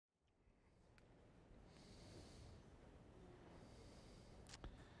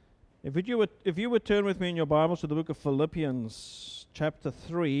If you would turn with me in your Bibles to the book of Philippians chapter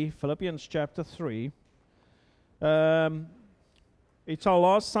 3, Philippians chapter 3. It's our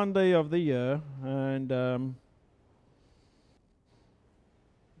last Sunday of the year, and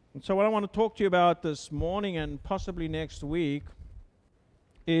so what I want to talk to you about this morning and possibly next week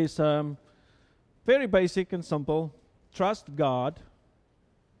is very basic and simple. Trust God.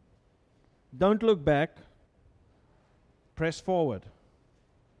 Don't look back. Press forward.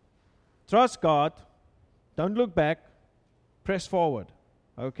 Trust God. Don't look back. Press forward.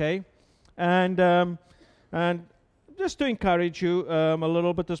 Okay? And just to encourage you a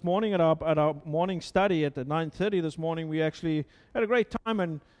little bit this morning at our morning study at 9:30 this morning, we actually had a great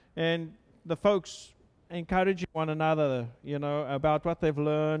time, and the folks encouraging one another, about what they've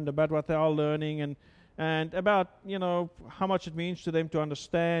learned, about what they are learning, and about, how much it means to them to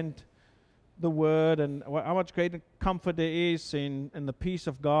understand the Word, and how much great comfort there is in the peace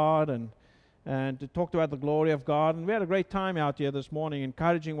of God, and to talk about the glory of God. And we had a great time out here this morning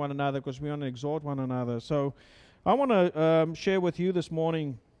encouraging one another because we want to exhort one another. So I want to share with you this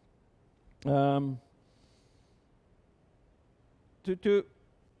morning to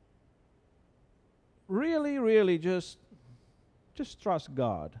really just trust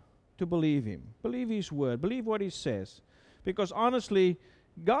God, to believe Him, believe His Word, believe what He says. Because honestly,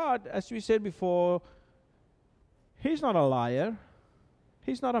 God, as we said before, He's not a liar.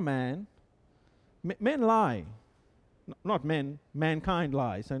 He's not a man. Men lie. Not men. Mankind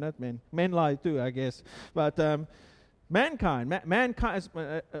lies. So not men. Men lie too, I guess. But mankind.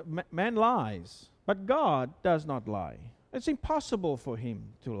 Man lies. But God does not lie. It's impossible for Him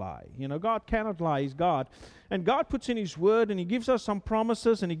to lie. God cannot lie. He's God. And God puts in His Word, and He gives us some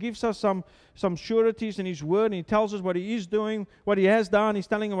promises, and He gives us some sureties in His Word, and He tells us what He is doing, what He has done. He's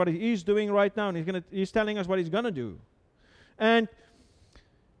telling us what He is doing right now, and He's telling us what He's going to do. And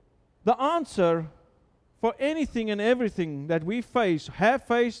the answer for anything and everything that we face, have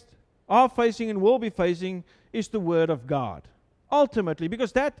faced, are facing, and will be facing is the Word of God. Ultimately,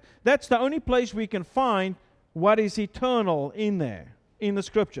 because that's the only place we can find what is eternal in there, in the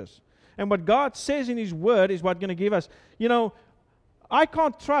Scriptures. And what God says in His Word is what's going to give us. I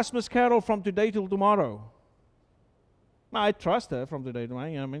can't trust Miss Carol from today till tomorrow. I trust her from today to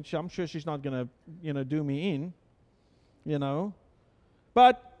tomorrow. I'm sure she's not going to, do me in,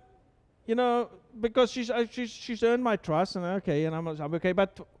 But, because she's earned my trust, and okay, and I'm okay.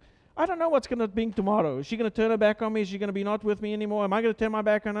 But I don't know what's going to be tomorrow. Is she going to turn her back on me? Is she going to be not with me anymore? Am I going to turn my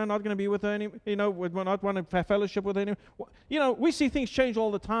back on her? Not going to be with her anymore? Not want to have fellowship with her anymore? We see things change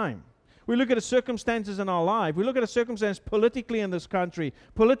all the time. We look at the circumstances in our life. We look at the circumstances politically in this country,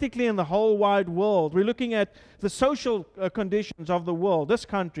 politically in the whole wide world. We're looking at the social conditions of the world, this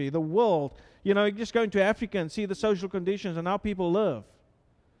country, the world. You just go into Africa and see the social conditions and how people live.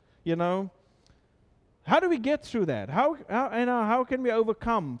 How do we get through that? How can we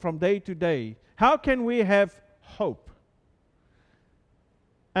overcome from day to day? How can we have hope?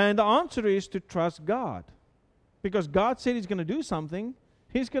 And the answer is to trust God. Because God said He's going to do something,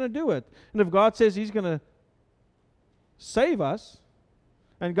 He's going to do it. And if God says He's going to save us,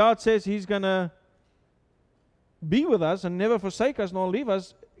 and God says He's going to be with us and never forsake us nor leave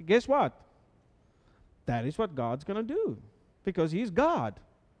us, guess what? That is what God's going to do. Because He's God.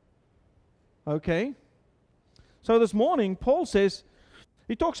 Okay? So this morning, Paul says,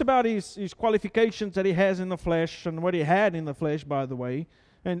 he talks about his qualifications that he has in the flesh, and what he had in the flesh, by the way.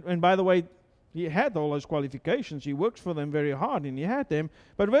 And by the way, he had all those qualifications. He worked for them very hard, and he had them.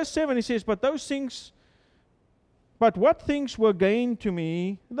 But verse 7, he says, But what things were gained to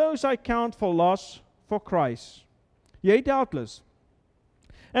me, those I count for loss for Christ. Yea, doubtless.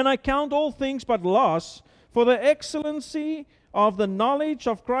 And I count all things but loss for the excellency of the knowledge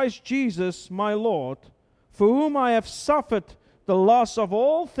of Christ Jesus my Lord, for whom I have suffered the loss of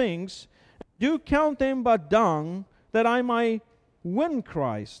all things, do count them but dung, that I may win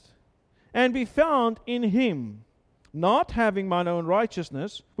Christ, and be found in Him, not having mine own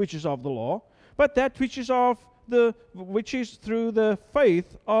righteousness, which is of the law, but that which is through the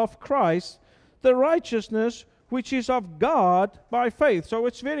faith of Christ, the righteousness which is of God by faith. So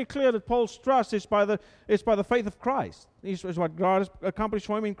it's very clear that Paul's trust is by the faith of Christ. This is what God has accomplished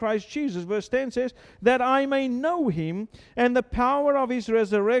for him in Christ Jesus. Verse 10 says, that I may know Him, and the power of His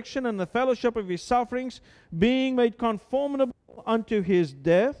resurrection, and the fellowship of His sufferings, being made conformable unto His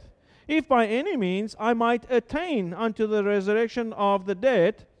death, if by any means I might attain unto the resurrection of the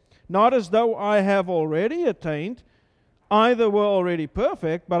dead, not as though I have already attained, either were already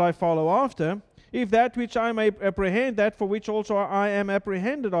perfect, but I follow after, if that which I may apprehend, that for which also I am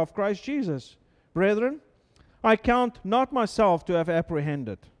apprehended of Christ Jesus. Brethren, I count not myself to have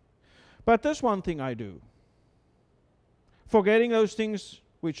apprehended. But this one thing I do, forgetting those things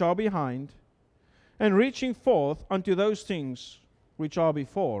which are behind, and reaching forth unto those things which are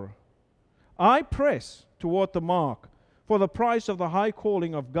before, I press toward the mark for the prize of the high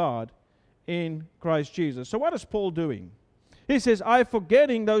calling of God in Christ Jesus. So what is Paul doing? He says, I'm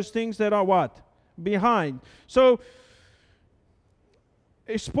forgetting those things that are what? Behind. So,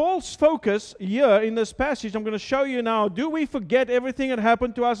 it's Paul's focus here in this passage. I'm going to show you now. Do we forget everything that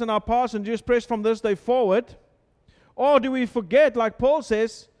happened to us in our past and just press from this day forward? Or do we forget, like Paul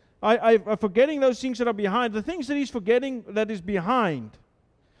says, I'm forgetting those things that are behind. The things that he's forgetting that is behind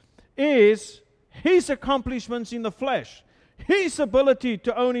is his accomplishments in the flesh, his ability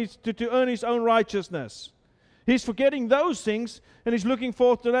to earn his own righteousness. He's forgetting those things, and he's looking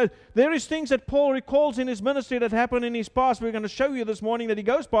forward to that. There is things that Paul recalls in his ministry that happened in his past. We're going to show you this morning that he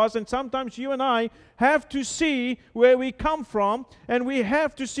goes past, and sometimes you and I have to see where we come from, and we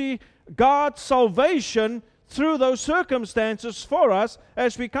have to see God's salvation through those circumstances for us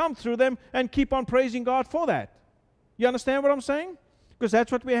as we come through them, and keep on praising God for that. You understand what I'm saying? Because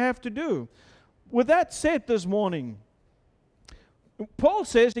that's what we have to do. With that said this morning, Paul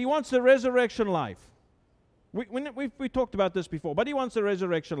says he wants the resurrection life. We talked about this before, but he wants the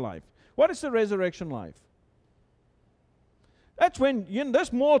resurrection life. What is the resurrection life? That's when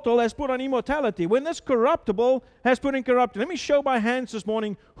this mortal has put on immortality, when this corruptible has put in corruptibility. Let me show by hands this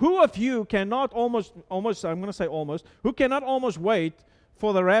morning, who of you cannot who cannot almost wait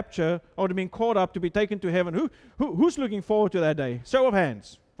for the rapture or to be caught up to be taken to heaven? Who's looking forward to that day? Show of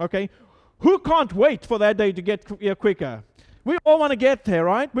hands. Okay. Who can't wait for that day to get here quicker? We all want to get there,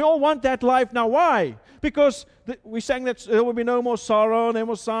 right? We all want that life now. Why? Because we sang that there will be no more sorrow, no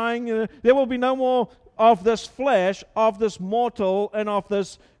more sighing. There will be no more of this flesh, of this mortal, and of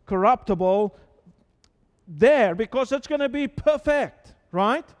this corruptible there, because it's going to be perfect,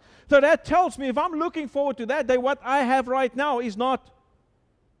 right? So that tells me if I'm looking forward to that day, what I have right now is not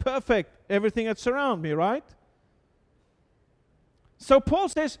perfect, everything that surrounds me, right? So Paul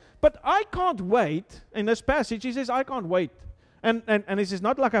says, but I can't wait. In this passage, he says, I can't wait. And he says,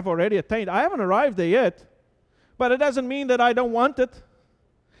 not like I've already attained. I haven't arrived there yet. But it doesn't mean that I don't want it.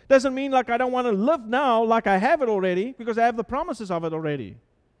 Doesn't mean like I don't want to live now like I have it already, because I have the promises of it already.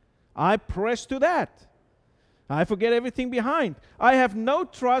 I press to that. I forget everything behind. I have no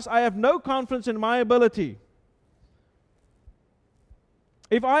trust. I have no confidence in my ability.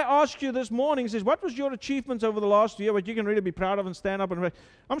 If I ask you this morning, says, what was your achievements over the last year, what you can really be proud of and stand up and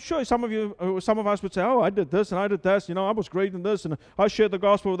I'm sure some of us would say, oh, I did this and I did that. I was great in this, and I shared the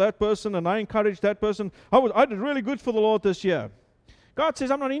gospel with that person, and I encouraged that person. I did really good for the Lord this year. God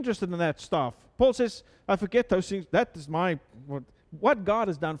says, I'm not interested in that stuff. Paul says, I forget those things. That is what God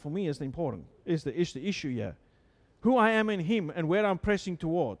has done for me is important, is the issue here. Who I am in Him and where I'm pressing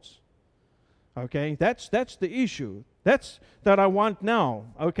towards. Okay, that's the issue. That's that I want now.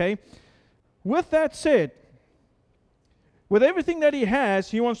 Okay. With that said, with everything that he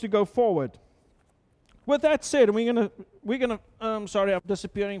has, he wants to go forward. With that said, we're gonna. Sorry, I'm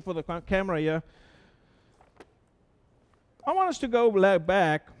disappearing for the camera here. I want us to go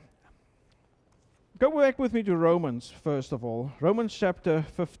back. Go back with me to Romans first of all. Romans chapter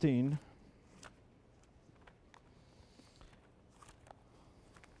 15.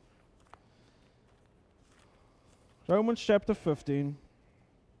 Romans chapter 15.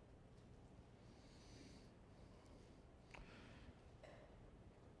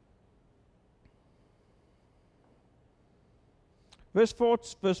 Verse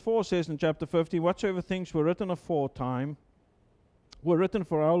 4 says in chapter 15, whatsoever things were written aforetime were written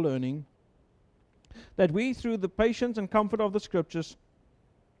for our learning, that we through the patience and comfort of the Scriptures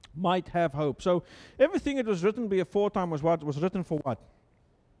might have hope. So everything that was written aforetime was what? Was written for what?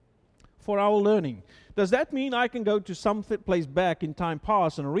 For our learning. Does that mean I can go to some place back in time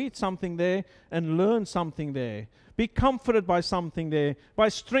past and read something there and learn something there? Be comforted by something there, by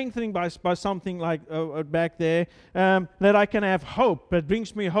strengthening by something like back there, that I can have hope, that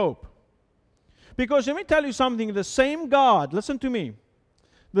brings me hope. Because let me tell you something, the same God, listen to me,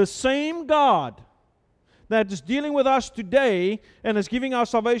 the same God that is dealing with us today and is giving our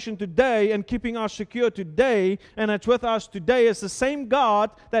salvation today and keeping us secure today and it's with us today is the same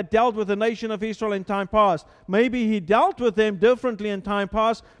God that dealt with the nation of Israel in time past. Maybe He dealt with them differently in time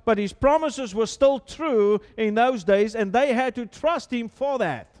past, but His promises were still true in those days, and they had to trust Him for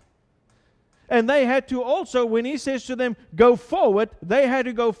that. And they had to also, when He says to them, go forward, they had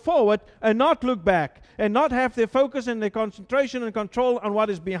to go forward and not look back and not have their focus and their concentration and control on what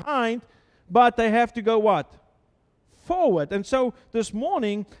is behind, but they have to go what? Forward. And so this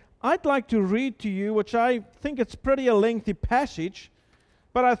morning, I'd like to read to you, which I think it's pretty a lengthy passage,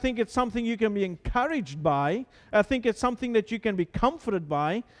 but I think it's something you can be encouraged by. I think it's something that you can be comforted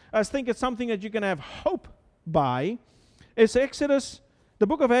by. I think it's something that you can have hope by. It's Exodus, the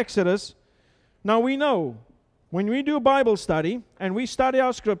book of Exodus. Now we know, when we do Bible study, and we study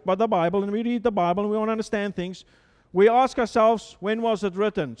our script by the Bible, and we read the Bible, and we want to understand things, we ask ourselves, when was it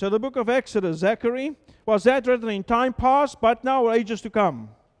written? So the book of Exodus, Zechariah, was that written in time past, but now or ages to come?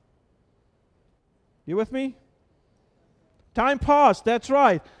 You with me? Time past, that's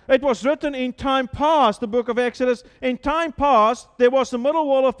right. It was written in time past, the book of Exodus. In time past, there was a middle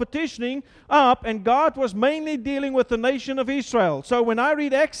wall of petitioning up, and God was mainly dealing with the nation of Israel. So when I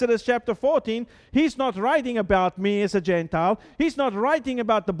read Exodus chapter 14, He's not writing about me as a Gentile. He's not writing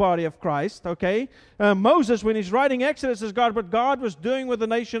about the body of Christ, okay? Moses, when he's writing Exodus, is God, but God was doing with the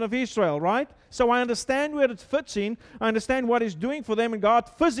nation of Israel, right? So I understand where it fits in. I understand what He's doing for them, and God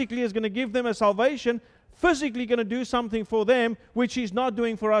physically is going to give them a salvation, physically going to do something for them, which He's not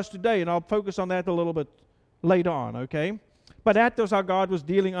doing for us today. And I'll focus on that a little bit later on, okay? But that was how God was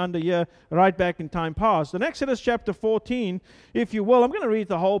dealing under here, right back in time past. In Exodus chapter 14, if you will, I'm going to read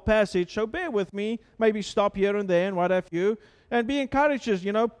the whole passage, so bear with me. Maybe stop here and there and what have you. And be encouraged.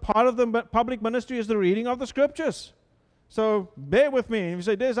 You know, part of the public ministry is the reading of the Scriptures. So bear with me. And if you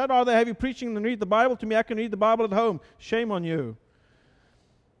say, Des, I'd rather have you preaching than read the Bible to me. I can read the Bible at home. Shame on you.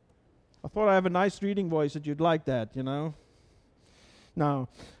 I thought I have a nice reading voice that you'd like that, you know. Now,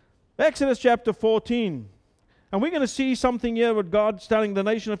 Exodus chapter 14. And we're going to see something here with God's telling the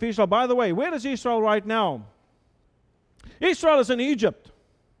nation of Israel. By the way, where is Israel right now? Israel is in Egypt.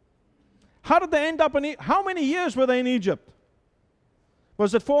 How did they end up in Egypt? How many years were they in Egypt?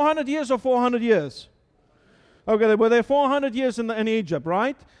 Was it 400 years or 400 years? Okay, they were there 400 years in Egypt,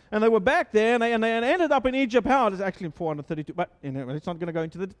 right? And they were back there, and they ended up in Egypt. How? It's actually 432, but it's not going to go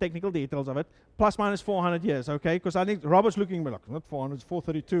into the technical details of it. Plus minus 400 years, okay? Because I think Robert's looking at me like, not 400, it's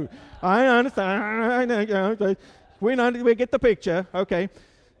 432. I understand. We get the picture, okay?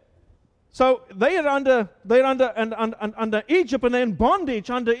 So they are under Egypt, and they're in bondage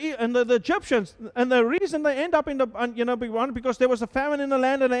under the Egyptians. And the reason they end up in because there was a famine in the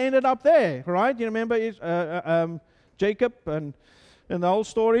land, and they ended up there, right? You remember Jacob and the whole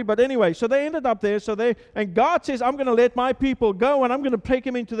story. But anyway, so they ended up there. And God says, I'm going to let my people go, and I'm going to take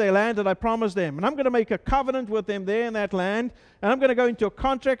them into their land that I promised them, and I'm going to make a covenant with them there in that land, and I'm going to go into a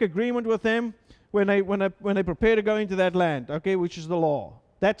contract agreement with them when they prepare to go into that land, okay, which is the law.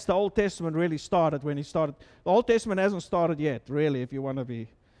 That's the Old Testament really started when He started. The Old Testament hasn't started yet, really, if you want to be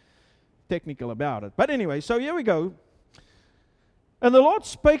technical about it. But anyway, so here we go. And the Lord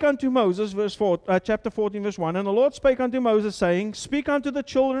spake unto Moses, chapter 14, verse 1, and the Lord spake unto Moses, saying, Speak unto the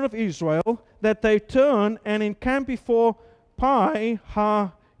children of Israel, that they turn and encamp before Pi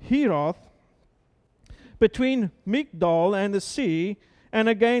Hahiroth, between Migdol and the sea, and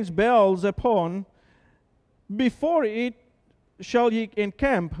against Baal-Zephon, before it shall ye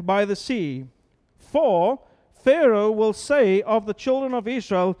encamp by the sea. For Pharaoh will say of the children of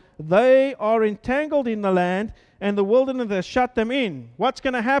Israel, they are entangled in the land, and the wilderness has shut them in. What's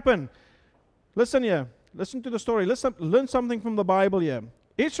going to happen? Listen here. Listen to the story. Learn something from the Bible here.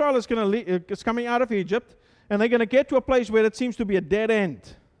 Israel is coming out of Egypt, and they're going to get to a place where it seems to be a dead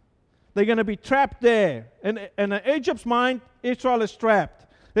end. They're going to be trapped there. And in Egypt's mind, Israel is trapped.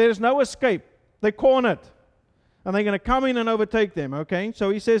 There is no escape. They're cornered. And they're going to come in and overtake them, okay? So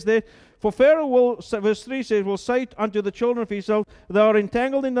he says there, for Pharaoh will, verse 3 says, will say unto the children of Israel, they are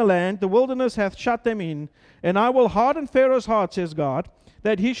entangled in the land, the wilderness hath shut them in, and I will harden Pharaoh's heart, says God,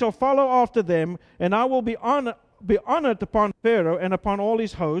 that he shall follow after them, and I will be honored upon Pharaoh and upon all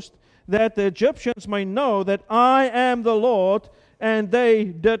his host, that the Egyptians may know that I am the Lord, and they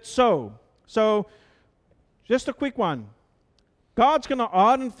did so. So, just a quick one. God's going to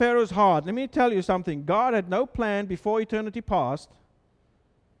harden Pharaoh's heart. Let me tell you something. God had no plan before eternity past,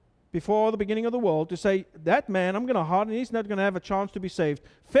 before the beginning of the world, to say, that man, I'm going to harden. He's not going to have a chance to be saved.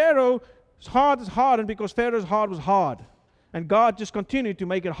 Pharaoh's heart is hardened because Pharaoh's heart was hard. And God just continued to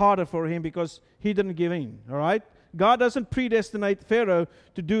make it harder for him because he didn't give in. All right? God doesn't predestinate Pharaoh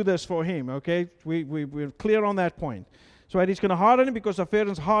to do this for him. Okay? We're clear on that point. So he's going to harden him because of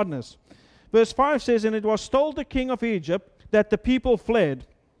Pharaoh's hardness. Verse 5 says, and it was told the king of Egypt that the people fled.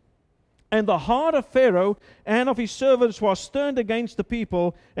 And the heart of Pharaoh and of his servants was turned against the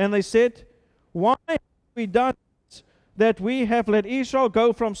people. And they said, why have we done this, that we have let Israel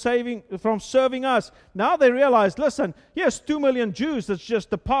go from serving us? Now they realize, listen, here's 2 million Jews that's just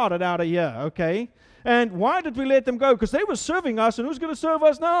departed out of here, okay? And why did we let them go? Because they were serving us, and who's going to serve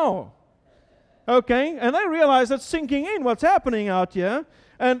us now? Okay? And they realize that's sinking in what's happening out here.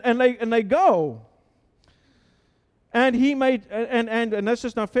 And they go. And he made, and this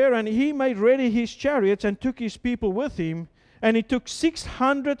is not fair, and he made ready his chariots and took his people with him. And he took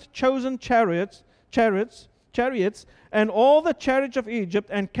 600 chosen chariots, and all the chariots of Egypt,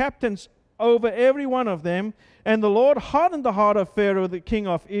 and captains over every one of them. And the Lord hardened the heart of Pharaoh, the king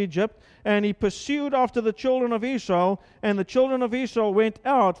of Egypt, and he pursued after the children of Israel, and the children of Israel went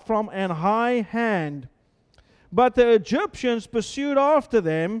out from an high hand. But the Egyptians pursued after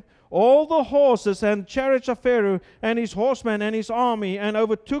them, all the horses and chariots of Pharaoh, and his horsemen and his army, and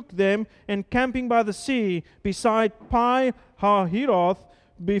overtook them, encamping by the sea, beside Pi Hahiroth,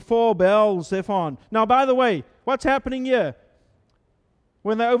 before Baal-zephon. Now, by the way, what's happening here?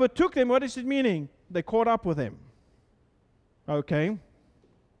 When they overtook them, what is it meaning? They caught up with them. Okay.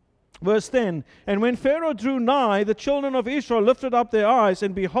 Verse 10, and when Pharaoh drew nigh, the children of Israel lifted up their eyes,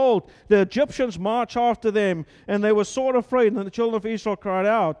 and behold, the Egyptians marched after them, and they were sore afraid, and the children of Israel cried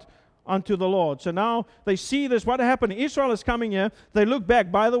out unto the Lord. So now they see this, what happened. Israel is coming here. They look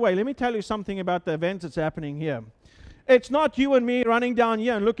back. By the way, let me tell you something about the events that's happening here. It's not you and me running down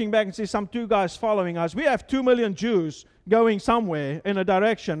here and looking back and see some two guys following us. We have 2 million Jews going somewhere in a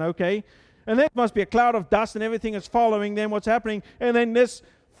direction, okay? And there must be a cloud of dust and everything is following them, what's happening. And then this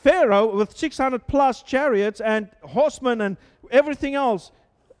Pharaoh with 600 plus chariots and horsemen and everything else,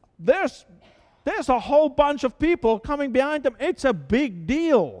 there's a whole bunch of people coming behind them. It's a big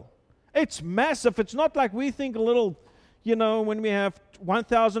deal. It's massive. It's not like we think a little, when we have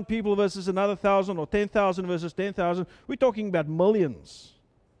 1,000 people versus another 1,000 or 10,000 versus 10,000. We're talking about millions.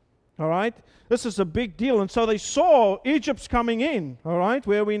 All right? This is a big deal. And so they saw Egypt's coming in. All right?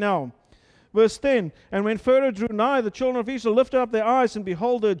 Where are we now? Verse 10, and when Pharaoh drew nigh, the children of Israel lifted up their eyes, and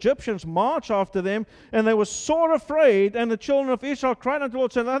behold, the Egyptians marched after them, and they were sore afraid, and the children of Israel cried unto the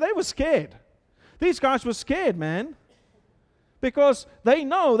Lord, saying, now they were scared. These guys were scared, man. Because they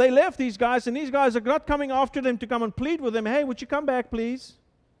know they left these guys, and these guys are not coming after them to come and plead with them, hey, would you come back, please?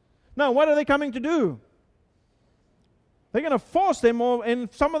 No, what are they coming to do? They're going to force them, and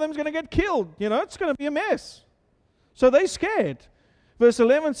some of them is going to get killed. It's going to be a mess. So they're scared. Verse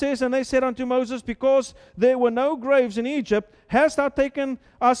 11 says, and they said unto Moses, because there were no graves in Egypt, hast thou taken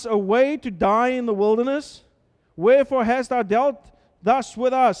us away to die in the wilderness? Wherefore hast thou dealt thus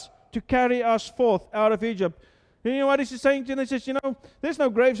with us, to carry us forth out of Egypt? And you know what he's saying to them? He says, there's no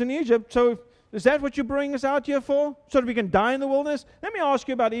graves in Egypt, so is that what you bring us out here for? So that we can die in the wilderness? Let me ask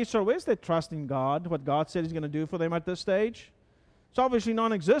you about Israel. Where's their trust in God, what God said he's going to do for them at this stage? It's obviously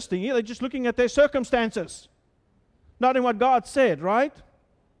non-existing. They're just looking at their circumstances, not in what God said, right?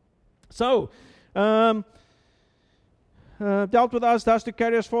 So, dealt with us thus to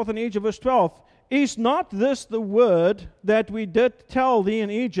carry us forth in Egypt. Verse 12, is not this the word that we did tell thee in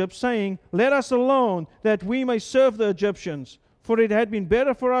Egypt, saying, let us alone, that we may serve the Egyptians? For it had been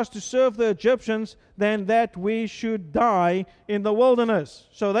better for us to serve the Egyptians than that we should die in the wilderness.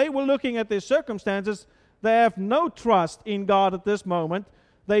 So they were looking at their circumstances. They have no trust in God at this moment.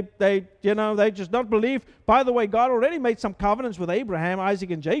 They just don't believe. By the way, God already made some covenants with Abraham,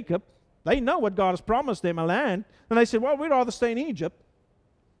 Isaac, and Jacob. They know what God has promised them, a land. And they said, well, we'd rather stay in Egypt.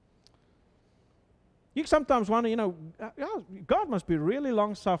 You sometimes wonder, God must be really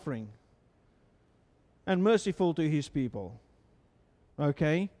long-suffering and merciful to his people.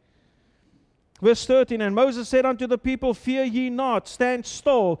 Okay? Verse 13, and Moses said unto the people, fear ye not, stand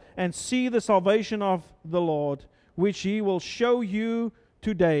still, and see the salvation of the Lord, which he will show you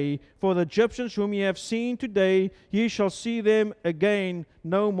today. For the Egyptians whom ye have seen today, ye shall see them again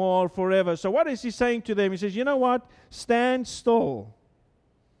no more forever. So what is he saying to them? He says, you know what? Stand still.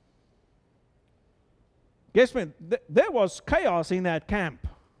 Guess what? There was chaos in that camp.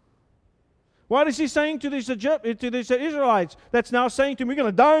 What is he saying to these Israelites that's now saying to him, we're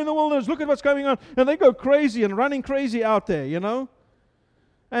going to die in the wilderness, look at what's going on. And they go crazy and running crazy out there,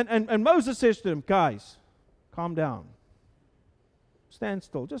 And Moses says to them, guys, calm down. Stand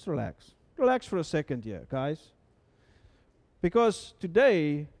still. Just relax. Relax for a second here, guys. Because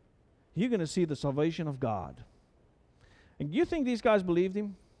today, you're going to see the salvation of God. And you think these guys believed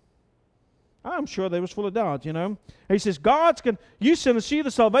him? I'm sure they was full of doubt, He says, you're going to see the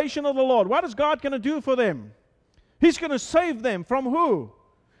salvation of the Lord. What is God going to do for them? He's going to save them from who?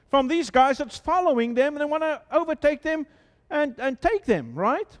 From these guys that's following them and they want to overtake them and take them,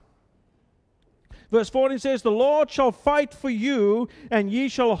 right? Verse 14 says, the Lord shall fight for you, and ye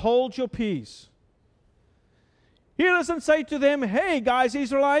shall hold your peace. He doesn't say to them, hey guys,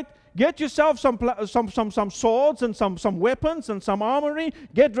 Israelite, get yourself some swords and some weapons and some armory.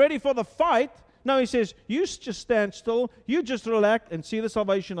 Get ready for the fight. No, he says, you just stand still. You just relax and see the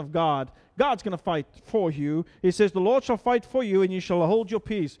salvation of God. God's going to fight for you. He says, the Lord shall fight for you, and you shall hold your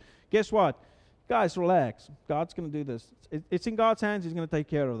peace. Guess what? Guys, relax. God's going to do this. It's in God's hands. He's going to take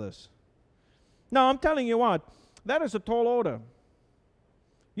care of this. Now, I'm telling you what, that is a tall order.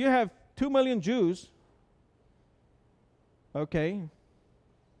 You have 2 million Jews, okay,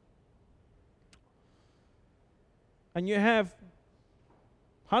 and you have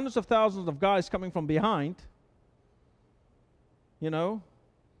hundreds of thousands of guys coming from behind, you know.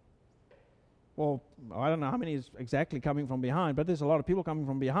 Well, I don't know how many is exactly coming from behind, but there's a lot of people coming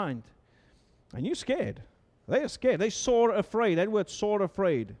from behind. And you're scared. They are scared. They sore afraid. That word, sore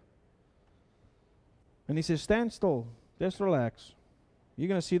afraid. And he says, stand still. Just relax. You're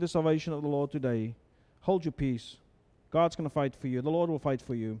going to see the salvation of the Lord today. Hold your peace. God's going to fight for you. The Lord will fight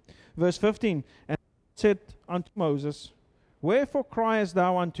for you. Verse 15, and said unto Moses, wherefore criest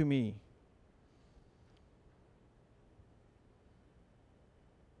thou unto me?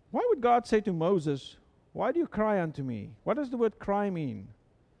 Why would God say to Moses, why do you cry unto me? What does the word cry mean?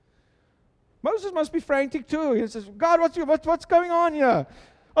 Moses must be frantic too. He says, God, what's going on here?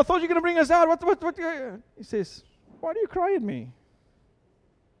 I thought you were going to bring us out. What? He says, why do you cry at me?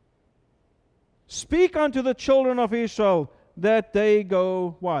 Speak unto the children of Israel that they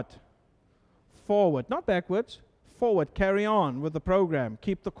go, what? Forward. Not backwards. Forward. Carry on with the program.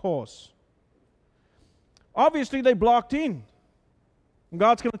 Keep the course. Obviously, they blocked in. And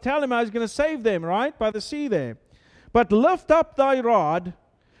God's going to tell him how he's going to save them, right? By the sea there. But lift up thy rod,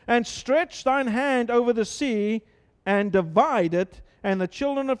 and stretch thine hand over the sea, and divide it, and the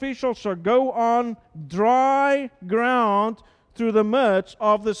children of Israel shall go on dry ground through the midst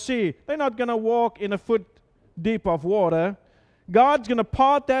of the sea. They're not going to walk in a foot deep of water. God's going to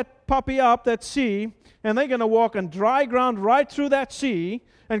part that puppy up, that sea, and they're going to walk on dry ground right through that sea,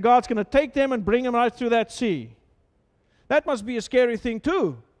 and God's going to take them and bring them right through that sea. That must be a scary thing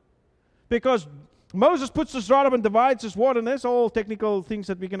too, because Moses puts this rod up and divides this water, and there's all technical things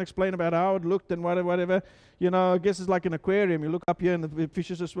that we can explain about how it looked and whatever. You know, I guess it's like an aquarium. You look up here and the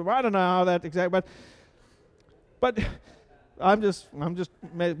fishes are swimming. I don't know how that exactly, but I'm just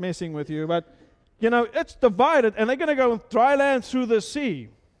messing with you. But you know, it's divided, and they're going to go on dry land through the sea.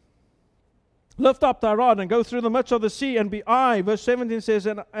 Lift up thy rod and go through the midst of the sea, and verse 17 says,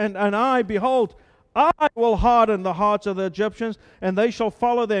 and I, behold, I will harden the hearts of the Egyptians, and they shall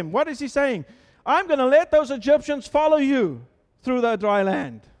follow them. What is he saying? I'm going to let those Egyptians follow you through that dry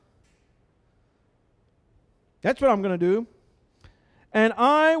land. That's what I'm going to do. And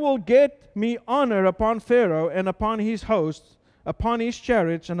I will get me honor upon Pharaoh and upon his hosts, upon his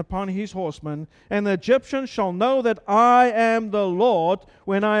chariots and upon his horsemen. And the Egyptians shall know that I am the Lord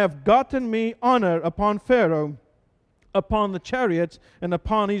when I have gotten me honor upon Pharaoh, upon the chariots and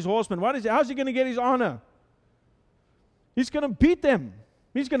upon his horsemen. How's he going to get his honor? He's going to beat them.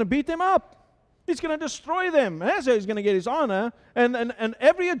 He's going to beat them up. He's going to destroy them. That's how he's going to get his honor. And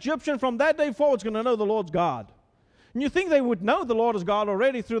every Egyptian from that day forward is going to know the Lord's God. And you think they would know the Lord is God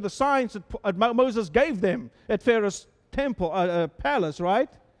already through the signs that Moses gave them at Pharaoh's palace, right?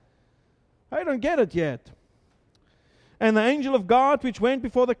 I don't get it yet. And the angel of God, which went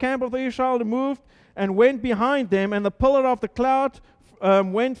before the camp of the Israel, moved and went behind them, and the pillar of the cloud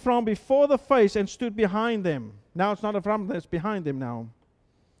went from before the face and stood behind them. Now it's not in front of them, it's behind them now.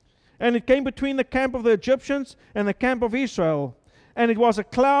 And it came between the camp of the Egyptians and the camp of Israel. And it was a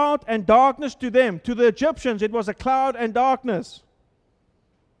cloud and darkness to them. To the Egyptians it was a cloud and darkness.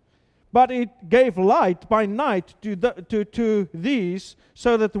 But it gave light by night to these,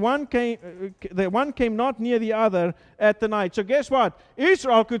 so that one came not near the other at the night. So guess what?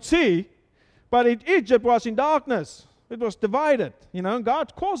 Israel could see, but Egypt was in darkness. It was divided. You know,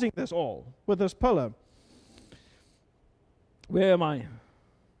 God's causing this all with this pillar. Where am I?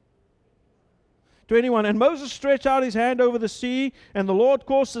 21, and Moses stretched out his hand over the sea, and the Lord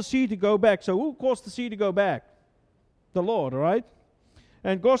caused the sea to go back. So who caused the sea to go back? The Lord, all right?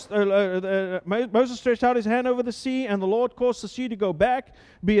 And Moses stretched out his hand over the sea, and the Lord caused the sea to go back,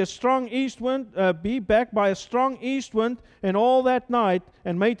 be back by a strong east wind, and all that night,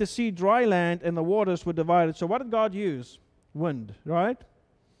 and made the sea dry land, and the waters were divided. So what did God use? Wind, right?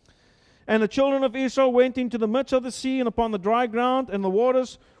 And the children of Israel went into the midst of the sea and upon the dry ground, and the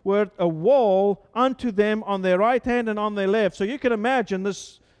waters were a wall unto them on their right hand and on their left. So you can imagine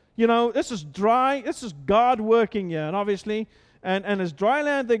this, you know, this is dry, this is God working here, and obviously, and it's dry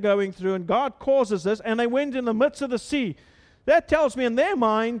land they're going through, and God causes this, and they went in the midst of the sea. That tells me in their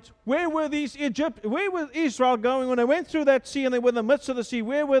mind, where were Israel going when they went through that sea and they were in the midst of the sea?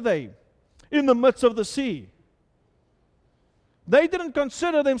 Where were they? In the midst of the sea. They didn't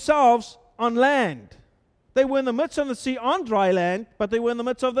consider themselves on land. They were in the midst of the sea on dry land, but they were in the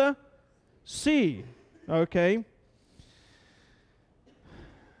midst of the sea. Okay.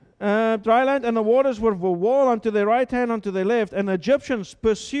 dry land, and the waters were a wall unto their right hand, unto their left. And the Egyptians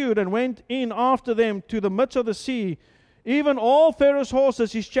pursued and went in after them to the midst of the sea, even all Pharaoh's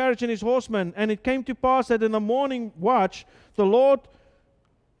horses, his chariots, and his horsemen. And it came to pass that in the morning watch the Lord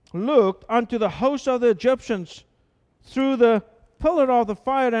looked unto the host of the Egyptians through the pillar of the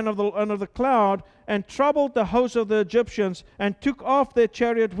fire and of the cloud, and troubled the host of the Egyptians, and took off their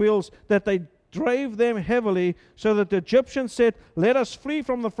chariot wheels, that they drave them heavily, so that the Egyptians said, Let us flee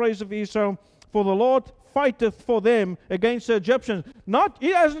from the face of Israel, for the Lord fighteth for them against the Egyptians.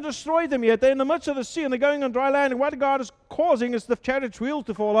 He hasn't destroyed them yet. They're in the midst of the sea, and they're going on dry land, and what God is causing is the chariot's wheels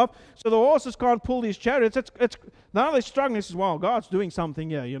to fall off, so the horses can't pull these chariots. Now they're struggling. He says, wow, God's doing something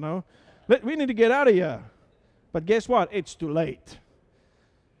here, you know. We need to get out of here. But guess what? It's too late.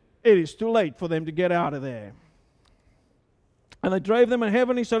 It is too late for them to get out of there. And they drave them in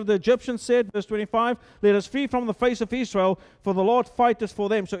heavenly, so the Egyptians said, verse 25, Let us flee from the face of Israel, for the Lord fighteth for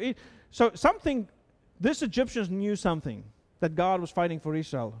them. This Egyptians knew something, that God was fighting for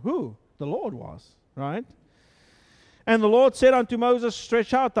Israel. Who? The Lord was, right? And the Lord said unto Moses,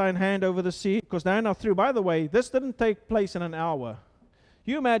 Stretch out thine hand over the sea, because they are now through. By the way, this didn't take place in an hour.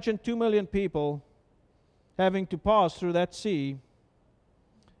 You imagine 2 million people having to pass through that sea.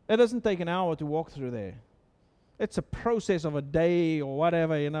 It doesn't take an hour to walk through there. It's a process of a day or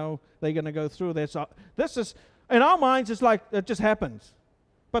whatever, you know, they're going to go through there. So this is, in our minds, it's like it just happens.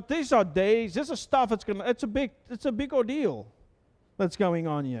 But these are days, this is stuff, it's a big ordeal that's going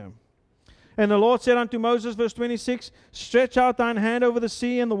on here. And the Lord said unto Moses, verse 26, Stretch out thine hand over the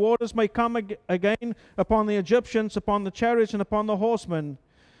sea, and the waters may come again upon the Egyptians, upon the chariots, and upon the horsemen.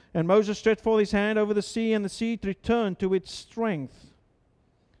 And Moses stretched forth his hand over the sea, and the sea returned to its strength.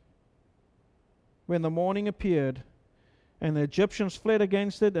 When the morning appeared, and the Egyptians fled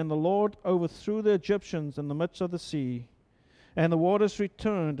against it, and the Lord overthrew the Egyptians in the midst of the sea. And the waters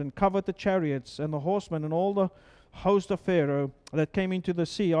returned and covered the chariots and the horsemen and all the host of Pharaoh that came into the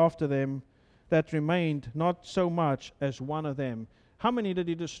sea after them, that remained not so much as one of them. How many did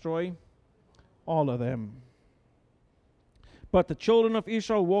he destroy? All of them. But the children of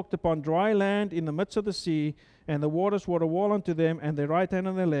Israel walked upon dry land in the midst of the sea, and the waters were a wall unto them, and their right hand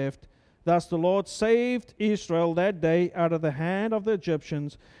and their left. Thus the Lord saved Israel that day out of the hand of the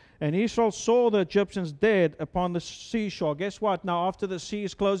Egyptians. And Israel saw the Egyptians dead upon the seashore. Guess what? Now after the sea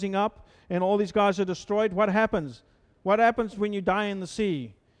is closing up and all these guys are destroyed, what happens? What happens when you die in the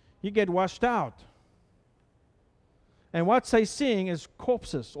sea? You get washed out. And what they're seeing is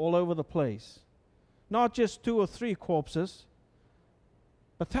corpses all over the place. Not just 2 or 3 corpses,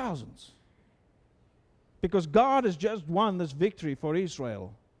 but thousands. Because God has just won this victory for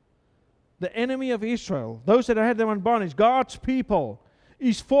Israel. The enemy of Israel, those that had them in bondage, God's people,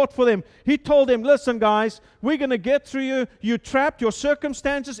 He's fought for them. He told them, listen guys, we're going to get through you. You're trapped. Your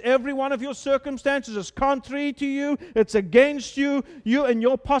circumstances, every one of your circumstances is contrary to you. It's against you. You and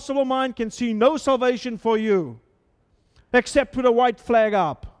your possible mind can see no salvation for you. Except put a white flag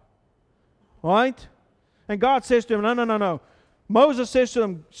up. Right? And God says to him, no. Moses says to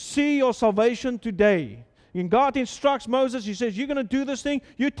them, see your salvation today. And God instructs Moses. He says, you're going to do this thing.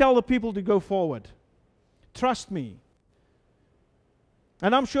 You tell the people to go forward. Trust me.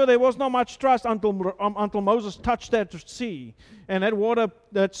 And I'm sure there was not much trust until Moses touched that sea. And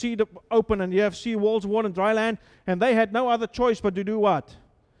that sea opened, and you have sea walls, water, and dry land. And they had no other choice but to do what?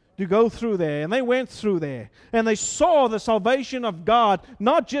 To go through there. And they went through there. And they saw the salvation of God,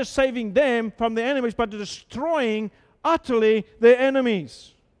 not just saving them from their enemies, but destroying utterly their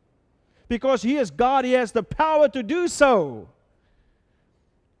enemies. Because He is God, He has the power to do so.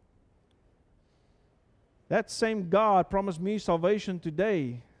 That same God promised me salvation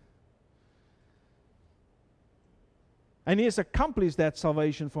today. And He has accomplished that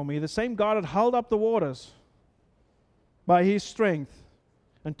salvation for me. The same God that held up the waters by His strength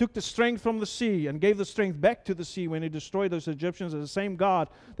and took the strength from the sea and gave the strength back to the sea when He destroyed those Egyptians is the same God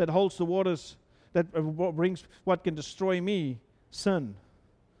that holds the waters, that brings what can destroy me, sin.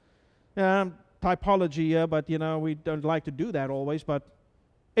 Typology here, but we don't like to do that always, but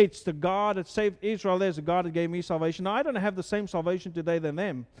it's the God that saved Israel. There's a God that gave me salvation. Now, I don't have the same salvation today than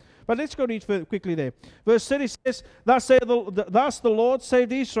them. But let's go read quickly there. Verse 30 says, Thus the Lord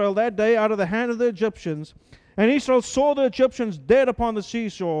saved Israel that day out of the hand of the Egyptians. And Israel saw the Egyptians dead upon the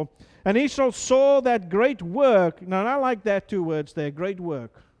seashore. And Israel saw that great work. Now, I like that 2 words there, great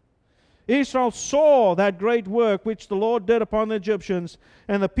work. Israel saw that great work which the Lord did upon the Egyptians,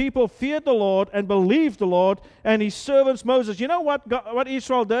 and the people feared the Lord and believed the Lord and His servants Moses. You know what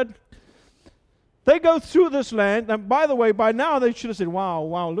Israel did? They go through this land, and by the way, by now they should have said,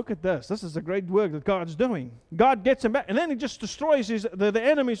 wow, look at this. This is a great work that God's doing. God gets them back, and then He just destroys the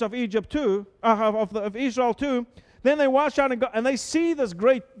enemies of Egypt too, of Israel too. Then they watch out and they see this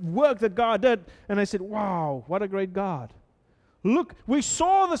great work that God did, and they said, wow, what a great God. Look, we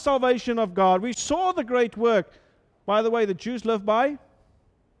saw the salvation of God. We saw the great work. By the way, the Jews live by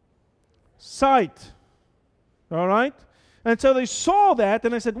sight. All right? And so they saw that,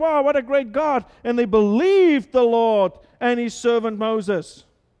 and they said, wow, what a great God. And they believed the Lord and His servant Moses.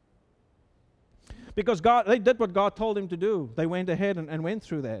 Because they did what God told them to do. They went ahead and went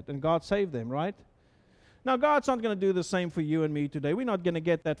through that, and God saved them, right? Now, God's not going to do the same for you and me today. We're not going to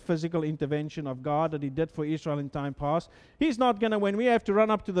get that physical intervention of God that He did for Israel in time past. He's not going to, when we have to run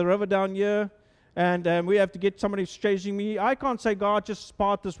up to the river down here, and we have to get somebody chasing me, I can't say, God, just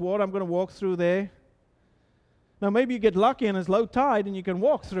part this water. I'm going to walk through there. Now, maybe you get lucky and it's low tide and you can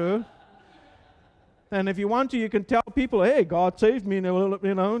walk through. And if you want to, you can tell people, hey, God saved me.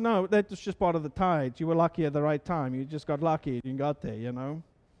 No, that's just part of the tide. You were lucky at the right time. You just got lucky and you got there,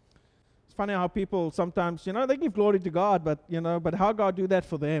 It's funny how people sometimes, they give glory to God, but how God do that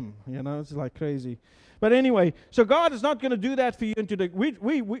for them? It's like crazy. But anyway, so God is not going to do that for you today.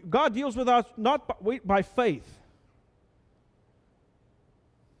 God deals with us not by faith.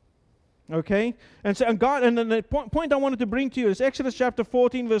 Okay? And then the point I wanted to bring to you is Exodus chapter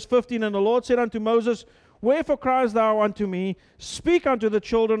 14, verse 15. And the Lord said unto Moses, wherefore criest thou unto me? Speak unto the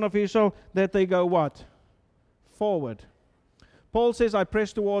children of Israel that they go what? Forward. Paul says, I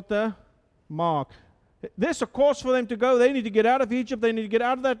press toward the mark. There's a course for them to go. They need to get out of Egypt. They need to get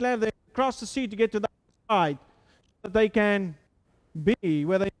out of that land. They need to cross the sea to get to that side so that they can be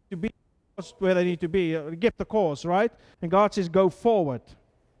where they need to be, get the course, right? And God says, go forward.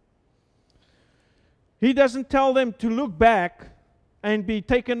 He doesn't tell them to look back and be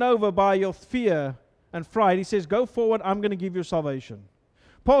taken over by your fear and fright. He says, go forward, I'm going to give you salvation.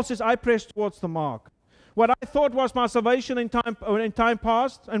 Paul says, I press towards the mark. What I thought was my salvation in time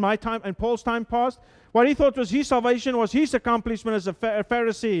past, and Paul's time past, what he thought was his salvation was his accomplishment as a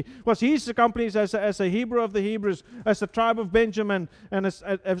Pharisee, was his accomplishment as a Hebrew of the Hebrews, as the tribe of Benjamin, and as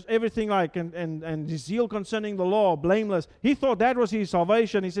everything and his zeal concerning the law, blameless. He thought that was his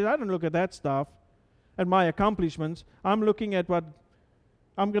salvation. He said, I don't look at that stuff, at my accomplishments. I'm looking at what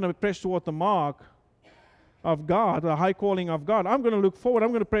I'm going to press toward the mark of God, the high calling of God. I'm going to look forward. I'm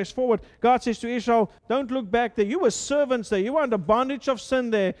going to press forward. God says to Israel, don't look back there. You were servants there. You were under bondage of sin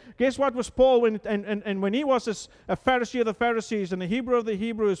there. Guess what was Paul when he was a Pharisee of the Pharisees and a Hebrew of the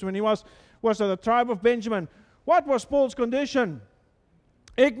Hebrews, when he was of the tribe of Benjamin? What was Paul's condition?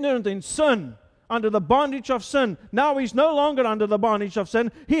 Ignorant in sin, under the bondage of sin. Now he's no longer under the bondage of sin.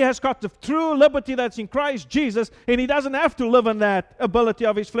 He has got the true liberty that's in Christ Jesus, and he doesn't have to live in that ability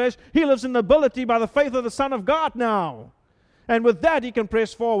of his flesh. He lives in the ability by the faith of the Son of God now. And with that, he can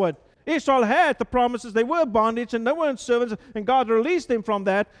press forward. Israel had the promises. They were bondage, and they weren't servants, and God released them from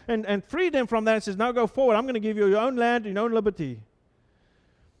that and freed them from that and says, now go forward. I'm going to give you your own land, your own liberty.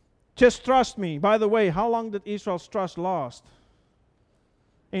 Just trust me. By the way, how long did Israel's trust last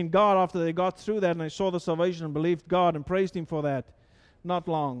in God after they got through that and they saw the salvation and believed God and praised Him for that? Not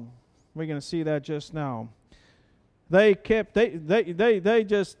long. We're going to see that just now. They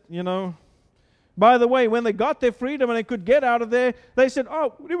just, by the way, when they got their freedom and they could get out of there, they said,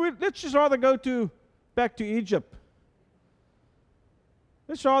 oh, let's just rather go back to Egypt.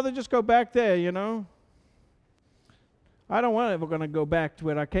 Let's rather just go back there, I don't want ever going to go back to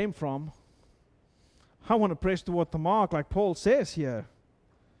where I came from. I want to press toward the mark like Paul says here.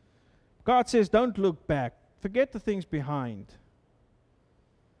 God says, don't look back. Forget the things behind.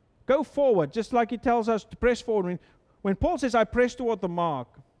 Go forward, just like He tells us to press forward. When Paul says, I press toward the mark,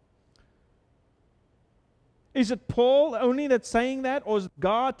 is it Paul only that's saying that, or is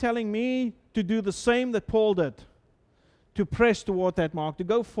God telling me to do the same that Paul did? To press toward that mark, to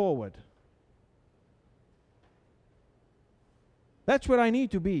go forward. That's where I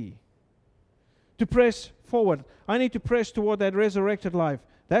need to be. To press forward. I need to press toward that resurrected life.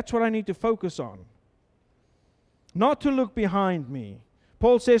 That's what I need to focus on. Not to look behind me.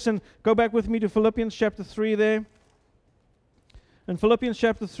 Paul says, and go back with me to Philippians chapter 3 there. In Philippians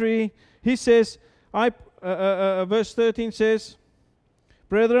chapter 3, he says, verse 13 says,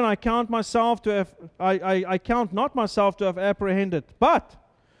 brethren, I count not myself to have apprehended, but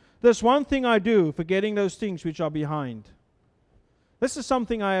there's one thing I do, forgetting those things which are behind. This is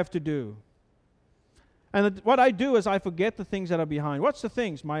something I have to do. And what I do is I forget the things that are behind. What's the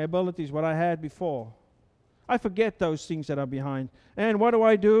things? My abilities, what I had before. I forget those things that are behind. And what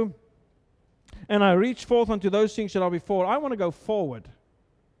do? And I reach forth unto those things that are before. I want to go forward.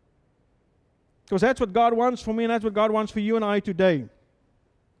 Because that's what God wants for me, and that's what God wants for you and I today.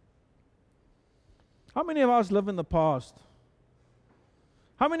 How many of us live in the past?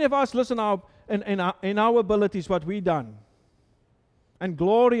 How many of us listen in our abilities, what we've done, and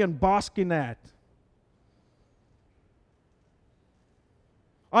glory and bask in that?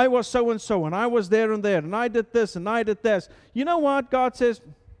 I was so and so, and I was there and there, and I did this and I did this. You know what? God says,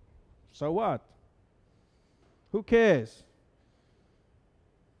 so what? Who cares?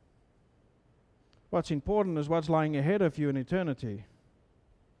 What's important is what's lying ahead of you in eternity.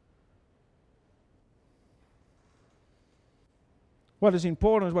 What is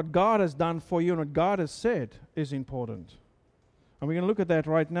important is what God has done for you, and what God has said is important. And we're going to look at that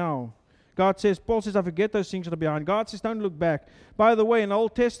right now. God says, Paul says, I forget those things that are behind. God says, don't look back. By the way, in the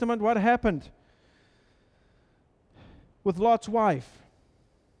Old Testament, what happened with Lot's wife?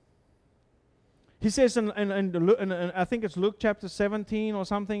 He says, in I think it's Luke chapter 17 or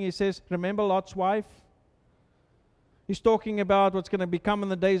something, he says, remember Lot's wife? He's talking about what's going to become in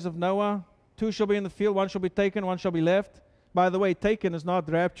the days of Noah. 2 shall be in the field, 1 shall be taken, 1 shall be left. By the way, taken is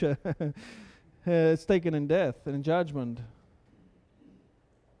not rapture. It's taken in death and in judgment.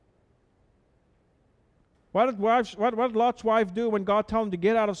 What did Lot's wife do when God told him to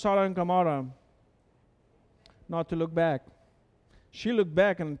get out of Sodom and Gomorrah? Not to look back. She looked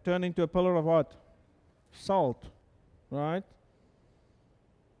back and turned into a pillar of what? Salt. Right?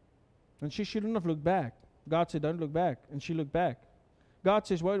 And she shouldn't have looked back. God said, don't look back. And she looked back. God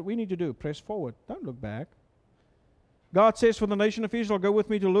says, what we need to do? Press forward. Don't look back. God says for the nation of Israel, go with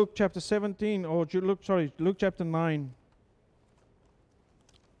me to Luke chapter 17, or Luke chapter 9.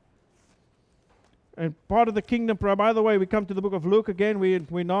 And part of the kingdom, by the way, we come to the book of Luke again.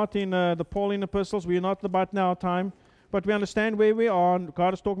 We're not in the Pauline epistles. We're not about now time. But we understand where we are. And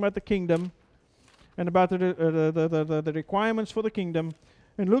God is talking about the kingdom and about the requirements for the kingdom.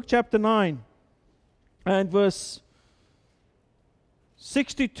 In Luke chapter 9 and verse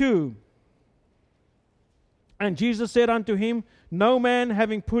 62, and Jesus said unto him, no man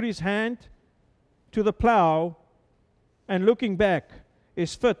having put his hand to the plow and looking back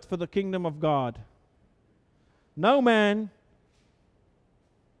is fit for the kingdom of God. No man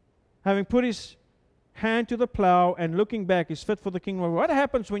having put his hand to the plow and looking back is fit for the kingdom of God. What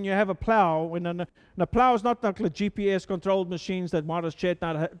happens when you have a plow? When a plow is not like the GPS controlled machines that Morris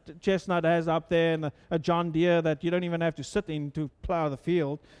Chestnut has up there, and a John Deere that you don't even have to sit in to plow the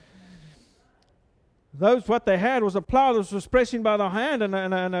field. Those, what they had was a plow that was pressing by the hand, and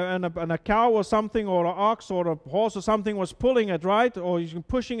a cow or something, or an ox or a horse or something was pulling it, right? Or you're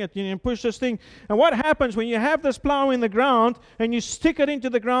pushing it, you can push this thing. And what happens when you have this plow in the ground and you stick it into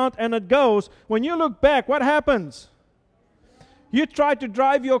the ground and it goes? When you look back, what happens? You try to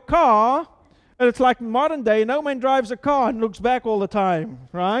drive your car, and it's like modern day, no man drives a car and looks back all the time,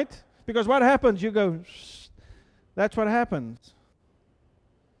 right? Because what happens? You go, shh. That's what happens.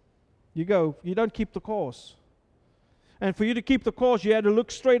 You don't keep the course. And for you to keep the course, you had to look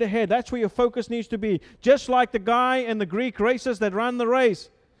straight ahead. That's where your focus needs to be. Just like the guy in the Greek races that run the race.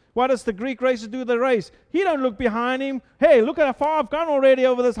 What does the Greek racer do the race? He don't look behind him. Hey, look at how far I've gone already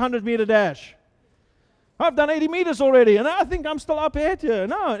over this 100-meter dash. I've done 80 meters already, and I think I'm still up ahead here.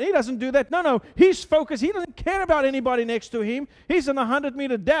 No, he doesn't do that. No, he's focused. He doesn't care about anybody next to him. He's in a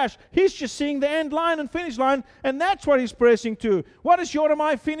 100-meter dash. He's just seeing the end line and finish line, and that's what he's pressing to. What is your and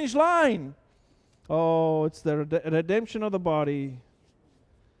my finish line? Oh, it's the redemption of the body.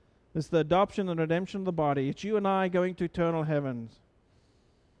 It's the adoption and redemption of the body. It's you and I going to eternal heavens.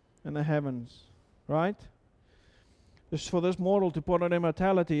 In the heavens, right? It's for this mortal to put on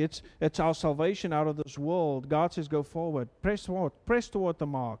immortality. It's our salvation out of this world. God says, go forward. Press toward the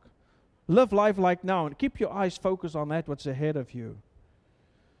mark. Live life like now, and keep your eyes focused on that, what's ahead of you.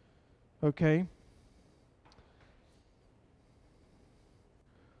 Okay?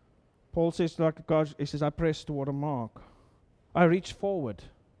 Paul says, like God, he says, I press toward a mark. I reach forward.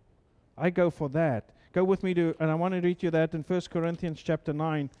 I go for that. Go with me to, and I want to read you that in 1 Corinthians chapter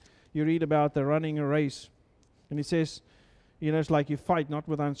 9. You read about the running a race. And he says, it's like you fight not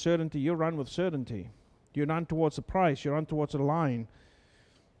with uncertainty, you run with certainty. You run towards a prize, you run towards a line.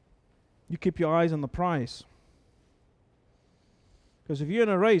 You keep your eyes on the prize. Because if you're in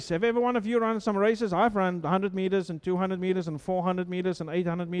a race, have every one of you run some races? I've run 100 meters and 200 meters and 400 meters and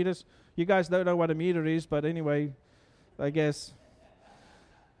 800 meters. You guys don't know what a meter is, but anyway, I guess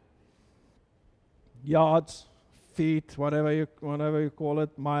yards, feet, whatever you call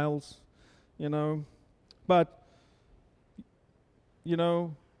it, miles, But you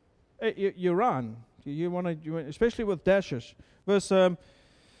run. You want to, especially with dashes. Verse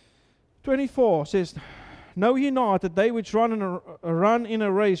 24 says, know ye not that they which run in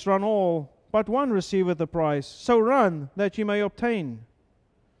a race run all, but one receiveth the prize. So run that you may obtain.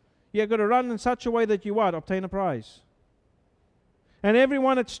 You've got to run in such a way that you what? Obtain a prize. And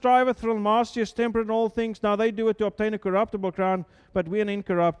everyone that striveth for the master is temperate in all things. Now they do it to obtain a corruptible crown, but we an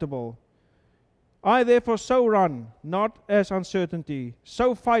incorruptible. I therefore so run, not as uncertainty.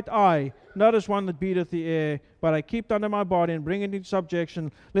 So fight I, not as one that beateth the air, but I keep under my body and bring it into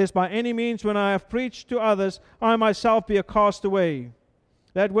subjection, lest by any means when I have preached to others, I myself be a castaway.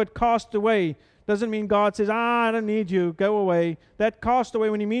 That word cast away doesn't mean God says, I don't need you, go away. That cast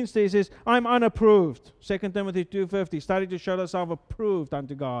away, when he means this, is I'm unapproved. 2 Timothy 2:50, study to show thyself approved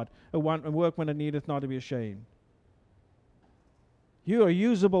unto God, a workman that needeth not to be ashamed. You are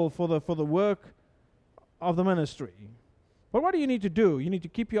usable for the work of the ministry. But what do you need to do? You need to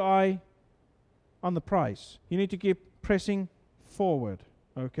keep your eye on the prize. You need to keep pressing forward.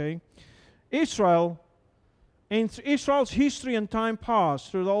 Okay? Israel's history and time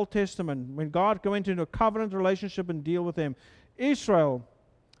past through the Old Testament, when God went into a covenant relationship and deal with them, Israel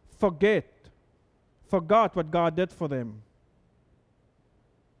forgot what God did for them.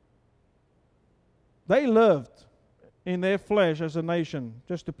 They lived in their flesh as a nation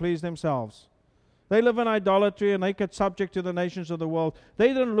just to please themselves. They live in idolatry and they get subject to the nations of the world. They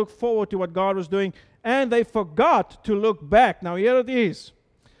didn't look forward to what God was doing, and they forgot to look back. Now here it is.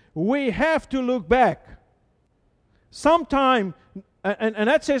 We have to look back. Sometime, and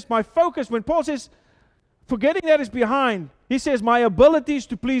that says my focus, when Paul says, forgetting that is behind, he says my abilities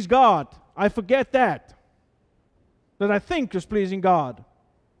to please God. I forget that I think is pleasing God.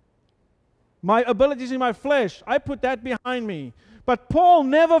 My abilities in my flesh, I put that behind me. But Paul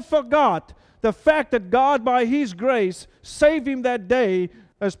never forgot the fact that God, by His grace, saved him that day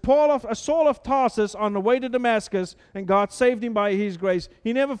as Saul of Tarsus on the way to Damascus, and God saved him by His grace.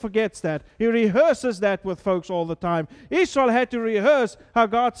 He never forgets that. He rehearses that with folks all the time. Israel had to rehearse how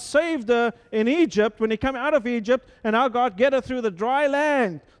God saved her in Egypt, when He came out of Egypt, and how God get her through the dry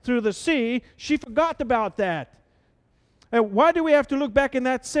land, through the sea. She forgot about that. And why do we have to look back in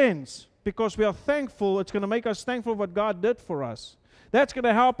that sense? Because we are thankful. It's going to make us thankful for what God did for us. That's going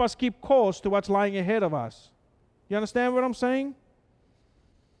to help us keep course to what's lying ahead of us. You understand what I'm saying?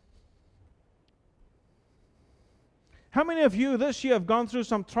 How many of you this year have gone through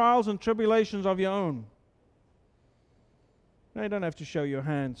some trials and tribulations of your own? Now, you don't have to show your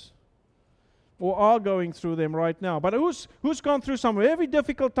hands. Or are going through them right now. But who's gone through some very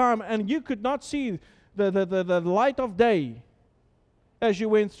difficult time and you could not see the light of day as you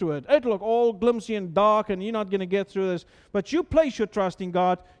went through it? It looked all glimpsy and dark and you're not going to get through this. But you place your trust in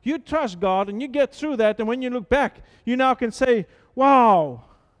God. You trust God and you get through that. And when you look back, you now can say, wow,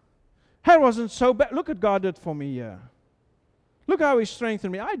 that wasn't so bad. Look what God did for me here. Look how He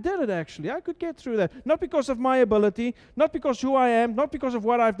strengthened me. I did it actually. I could get through that. Not because of my ability, not because of who I am, not because of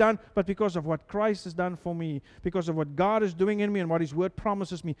what I've done, but because of what Christ has done for me, because of what God is doing in me and what His Word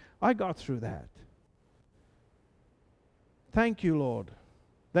promises me. I got through that. Thank you, Lord,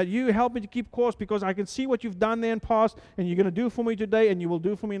 that you help me to keep course, because I can see what you've done there in the past and you're going to do for me today and you will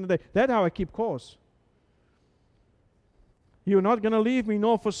do for me in the day. That's how I keep course. You're not going to leave me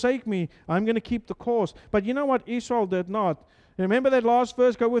nor forsake me. I'm going to keep the course. But you know what? Israel did not. Remember that last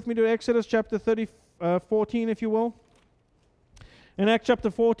verse? Go with me to Exodus chapter 14, if you will. In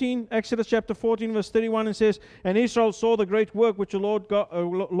Exodus chapter 14, verse 31, it says, and Israel saw the great work which the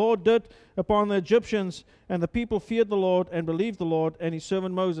Lord did upon the Egyptians, and the people feared the Lord and believed the Lord and His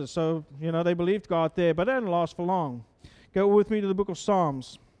servant Moses. So, they believed God there, but that didn't last for long. Go with me to the book of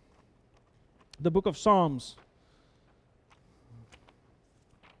Psalms. The book of Psalms.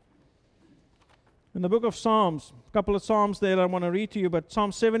 In the book of Psalms, a couple of Psalms there that I want to read to you, but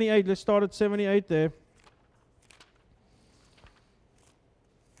Psalm 78, let's start at 78 there.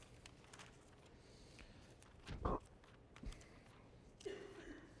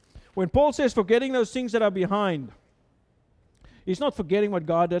 When Paul says forgetting those things that are behind, he's not forgetting what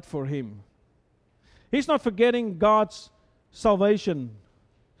God did for him. He's not forgetting God's salvation.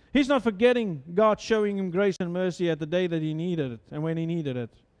 He's not forgetting God showing him grace and mercy at the day that he needed it and when he needed it.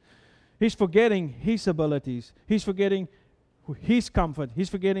 He's forgetting his abilities. He's forgetting his comfort. He's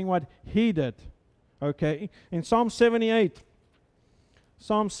forgetting what he did. Okay? In Psalm 78,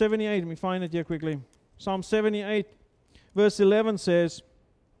 let me find it here quickly. Psalm 78, verse 11 says,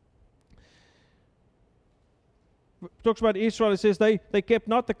 talks about Israel. It says, they kept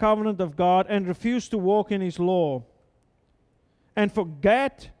not the covenant of God and refused to walk in His law and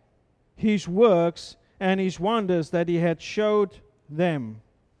forget His works and His wonders that He had showed them.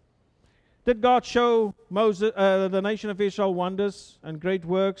 Did God show Moses, the nation of Israel, wonders and great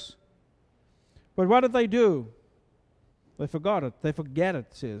works? But what did they do? They forgot it. They forget it,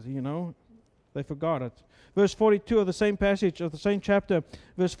 says, They forgot it. Verse 42 of the same passage, of the same chapter,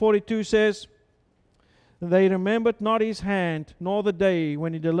 verse 42 says, they remembered not his hand, nor the day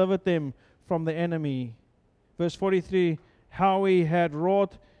when he delivered them from the enemy. Verse 43, how he had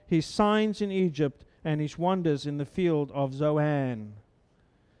wrought his signs in Egypt and his wonders in the field of Zoan.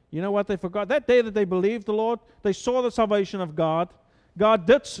 You know what they forgot? That day that they believed the Lord, they saw the salvation of God. God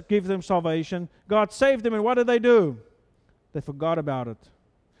did give them salvation. God saved them, and what did they do? They forgot about it.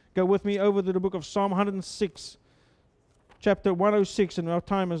 Go with me over to the book of Psalm 106, chapter 106, and our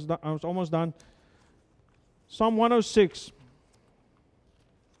time is almost done. Psalm 106.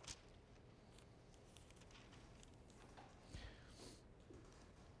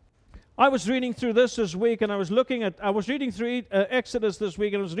 I was reading through this week, and I was reading through Exodus this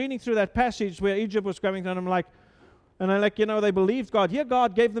week, and I was reading through that passage where Egypt was coming down, and I'm like, they believed God. Here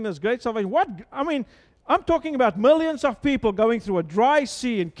God gave them this great salvation. I'm talking about millions of people going through a dry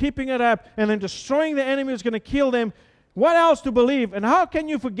sea and keeping it up, and then destroying the enemy who's going to kill them. What else to believe? And how can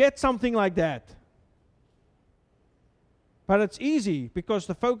you forget something like that? But it's easy, because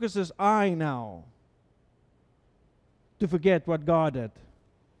the focus is I now, to forget what God did.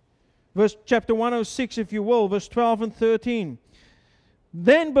 Chapter 106, if you will, verse 12 and 13.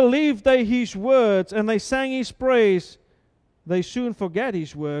 Then believed they his words, and they sang his praise. They soon forget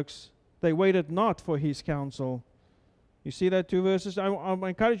his works. They waited not for his counsel. You see that two verses? I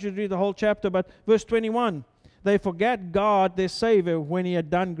encourage you to read the whole chapter, but verse 21. They forget God, their Savior, when he had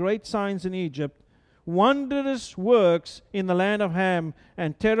done great signs in Egypt, wondrous works in the land of Ham,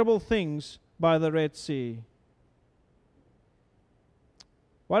 and terrible things by the Red Sea.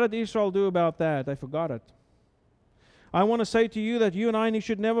 What did Israel do about that? They forgot it. I want to say to you that you and I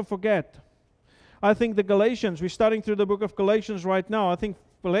should never forget. I think the Galatians, we're studying through the book of Galatians right now. I think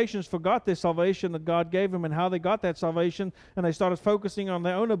Galatians forgot their salvation that God gave them and how they got that salvation, and they started focusing on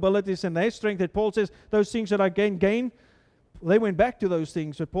their own abilities and their strength. That Paul says, those things that I gain, they went back to those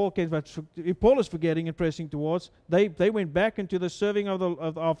things that Paul is forgetting and pressing towards. They went back into the serving of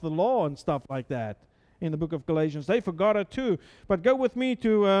the law and stuff like that. In the book of Galatians. They forgot it too. But go with me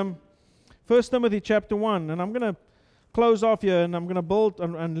to 1 Timothy chapter 1. And I'm going to close off here, and I'm going to build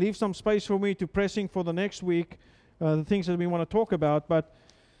and leave some space for me to pressing for the next week, the things that we want to talk about. But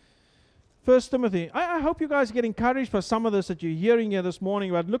 1 Timothy, I hope you guys get encouraged by some of this that you're hearing here this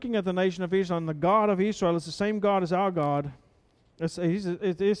morning about looking at the nation of Israel, and the God of Israel is the same God as our God.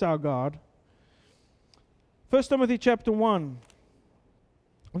 It is our God. 1 Timothy chapter 1,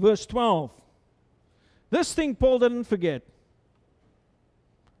 verse 12. This thing Paul didn't forget.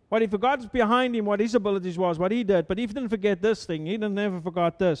 What he forgot behind him, what his abilities was, what he did. But he didn't forget this thing. He never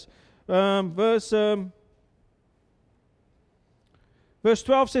forgot this. Verse 12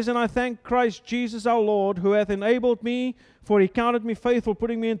 says, and I thank Christ Jesus our Lord, who hath enabled me, for he counted me faithful,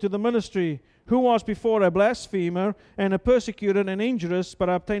 putting me into the ministry, who was before a blasphemer and a persecutor and injurious, but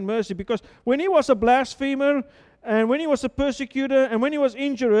I obtained mercy. Because when he was a blasphemer, and when he was a persecutor, and when he was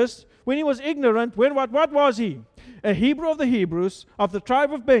injurious, when he was ignorant, what was he? A Hebrew of the Hebrews, of the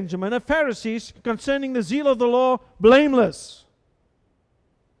tribe of Benjamin, a Pharisee, concerning the zeal of the law, blameless.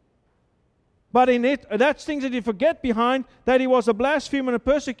 But in it, that's things that you forget behind, that he was a blasphemer and a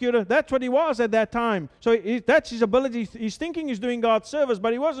persecutor. That's what he was at that time. So that's his ability. He's thinking he's doing God's service,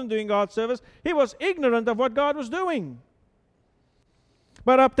 but he wasn't doing God's service. He was ignorant of what God was doing.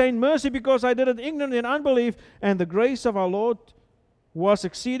 But I obtained mercy because I did it ignorant in unbelief, and the grace of our Lord was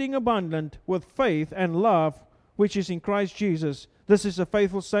exceeding abundant with faith and love, which is in Christ Jesus. This is a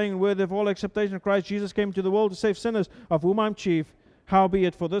faithful saying, worthy of all acceptation. Christ Jesus came to the world to save sinners, of whom I'm chief.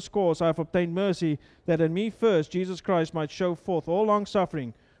 Howbeit for this cause I have obtained mercy, that in me first Jesus Christ might show forth all long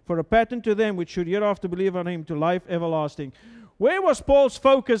suffering, for a pattern to them which should hereafter believe on him to life everlasting. Where was Paul's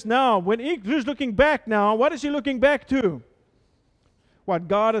focus now? When he's looking back now, what is he looking back to? What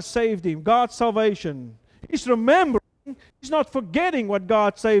God has saved him, God's salvation. He's remembering, he's not forgetting what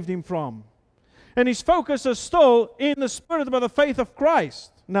God saved him from. And his focus is still in the Spirit by the faith of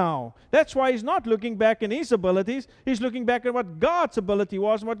Christ now. That's why he's not looking back in his abilities. He's looking back at what God's ability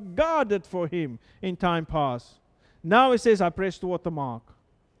was and what God did for him in time past. Now he says, I press toward the mark.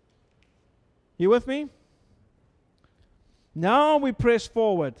 You with me? Now we press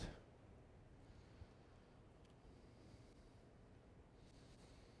forward.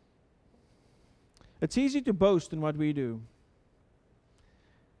 It's easy to boast in what we do.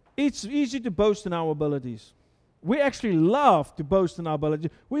 It's easy to boast in our abilities. We actually love to boast in our abilities.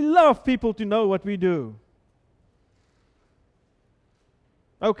 We love people to know what we do.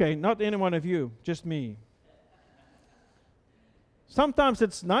 Okay, not any one of you, just me. Sometimes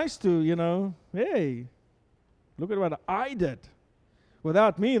it's nice to, hey, look at what I did.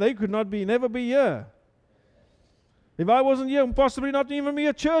 Without me, they could never be here. If I wasn't here, possibly not even be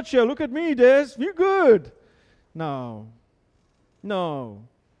a church here. Look at me, Des. You're good. No. No.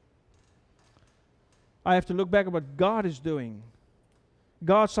 I have to look back at what God is doing.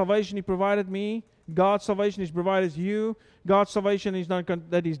 God's salvation He provided me. God's salvation He's provided you. God's salvation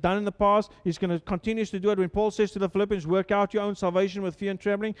that He's done in the past. He's going to continue to do it. When Paul says to the Philippians, work out your own salvation with fear and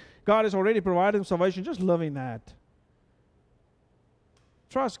trembling. God has already provided them salvation. Just live in that.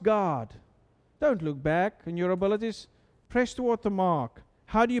 Trust God. Don't look back in your abilities. Press toward the mark.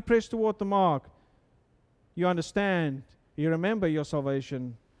 How do you press toward the mark? You understand. You remember your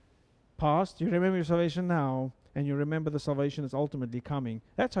salvation past. You remember your salvation now. And you remember the salvation that's ultimately coming.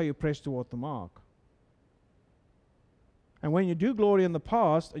 That's how you press toward the mark. And when you do glory in the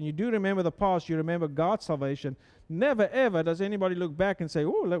past, and you do remember the past, you remember God's salvation. Never ever does anybody look back and say,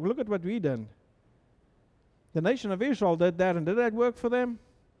 oh, look at what we did. The nation of Israel did that, and did that work for them?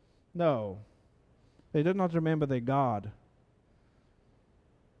 No. They did not remember their God.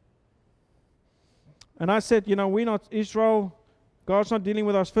 And I said, we're not Israel. God's not dealing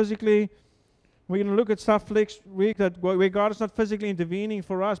with us physically. We're going to look at stuff next week where God is not physically intervening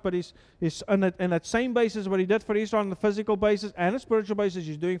for us, but He's on that same basis what He did for Israel on the physical basis and a spiritual basis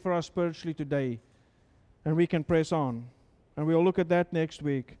He's doing for us spiritually today. And we can press on. And we'll look at that next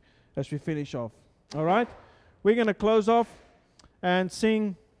week as we finish off. All right? We're going to close off and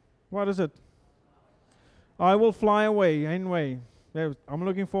sing, what is it? I will fly away, anyway. I'm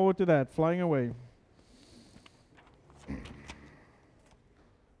looking forward to that, flying away.